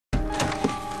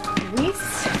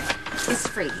Luis is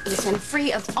free, Ethan,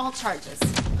 free of all charges.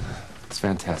 It's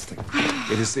fantastic.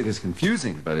 It is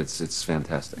confusing, but it's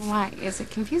fantastic. Why is it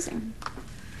confusing?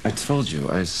 I told you,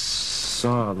 I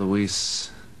saw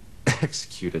Luis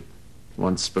executed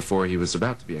once before he was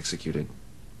about to be executed.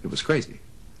 It was crazy.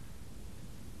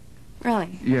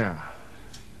 Really? Yeah.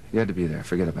 You had to be there.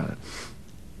 Forget about it.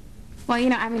 Well, you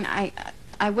know, I mean,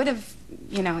 I would have,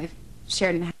 you know, if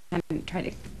Sheridan hadn't tried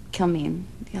to kill me in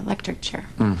the electric chair.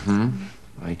 Mm-hmm.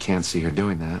 I can't see her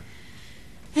doing that.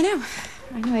 I know,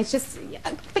 it's just,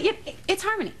 but yet, it's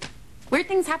Harmony. Weird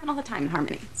things happen all the time in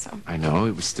Harmony, so. I know,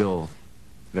 it was still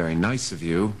very nice of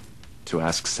you to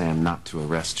ask Sam not to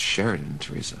arrest Sheridan,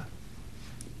 Theresa.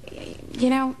 You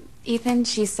know, Ethan,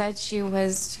 she said she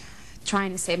was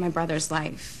trying to save my brother's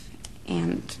life.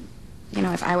 And, you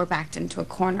know, if I were backed into a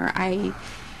corner, I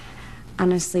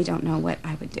honestly don't know what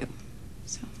I would do,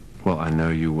 so. Well, I know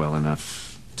you well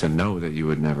enough to know that you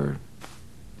would never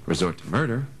resort to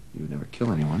murder. You would never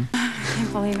kill anyone. I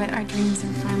can't believe it. Our dreams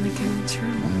are finally coming true.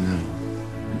 I know.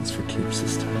 It's for keeps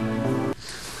this time.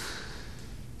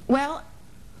 Well,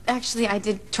 actually, I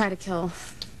did try to kill,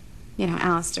 you know,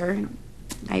 Alistair.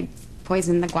 I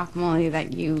poisoned the guacamole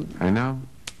that you... I know.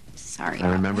 Sorry.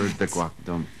 I remembered the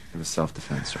don't... It was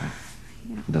self-defense, right?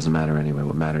 Yeah. It doesn't matter anyway.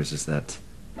 What matters is that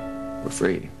we're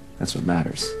free. That's what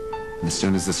matters. And as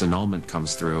soon as this annulment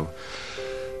comes through,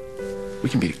 we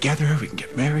can be together, we can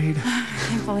get married. I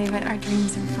can't believe it. Our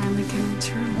dreams are finally coming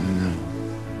true. I know.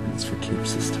 It's for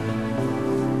keeps this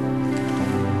time.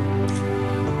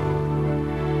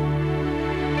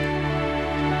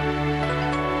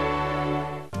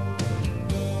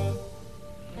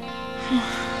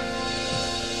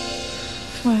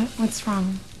 What's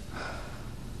wrong?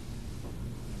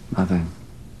 Nothing.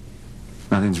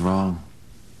 Nothing's wrong.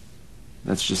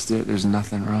 That's just it. There's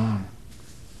nothing wrong.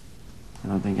 I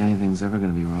don't think anything's ever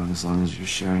going to be wrong as long as you're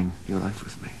sharing your life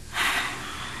with me.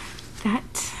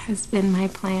 That has been my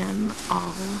plan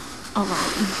all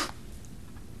along.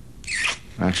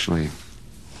 Actually,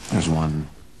 there's one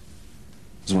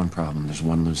problem. There's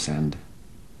one loose end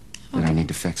that I need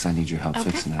to fix. I need your help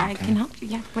fixing it, okay? I can help you,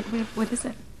 yeah. What is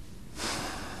it?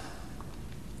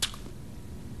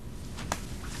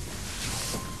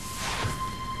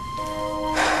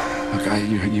 Look,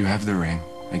 you have the ring.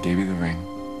 I gave you the ring.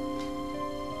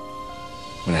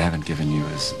 What I haven't given you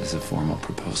is a formal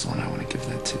proposal, and I want to give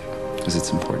that to you, because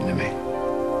it's important to me.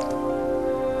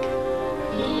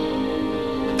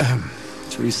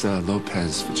 Theresa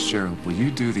Lopez Fitzgerald, will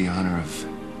you do the honor of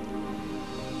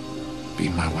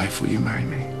being my wife? Will you marry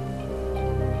me?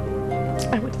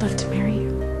 I would love to marry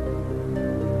you.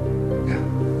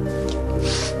 Yeah.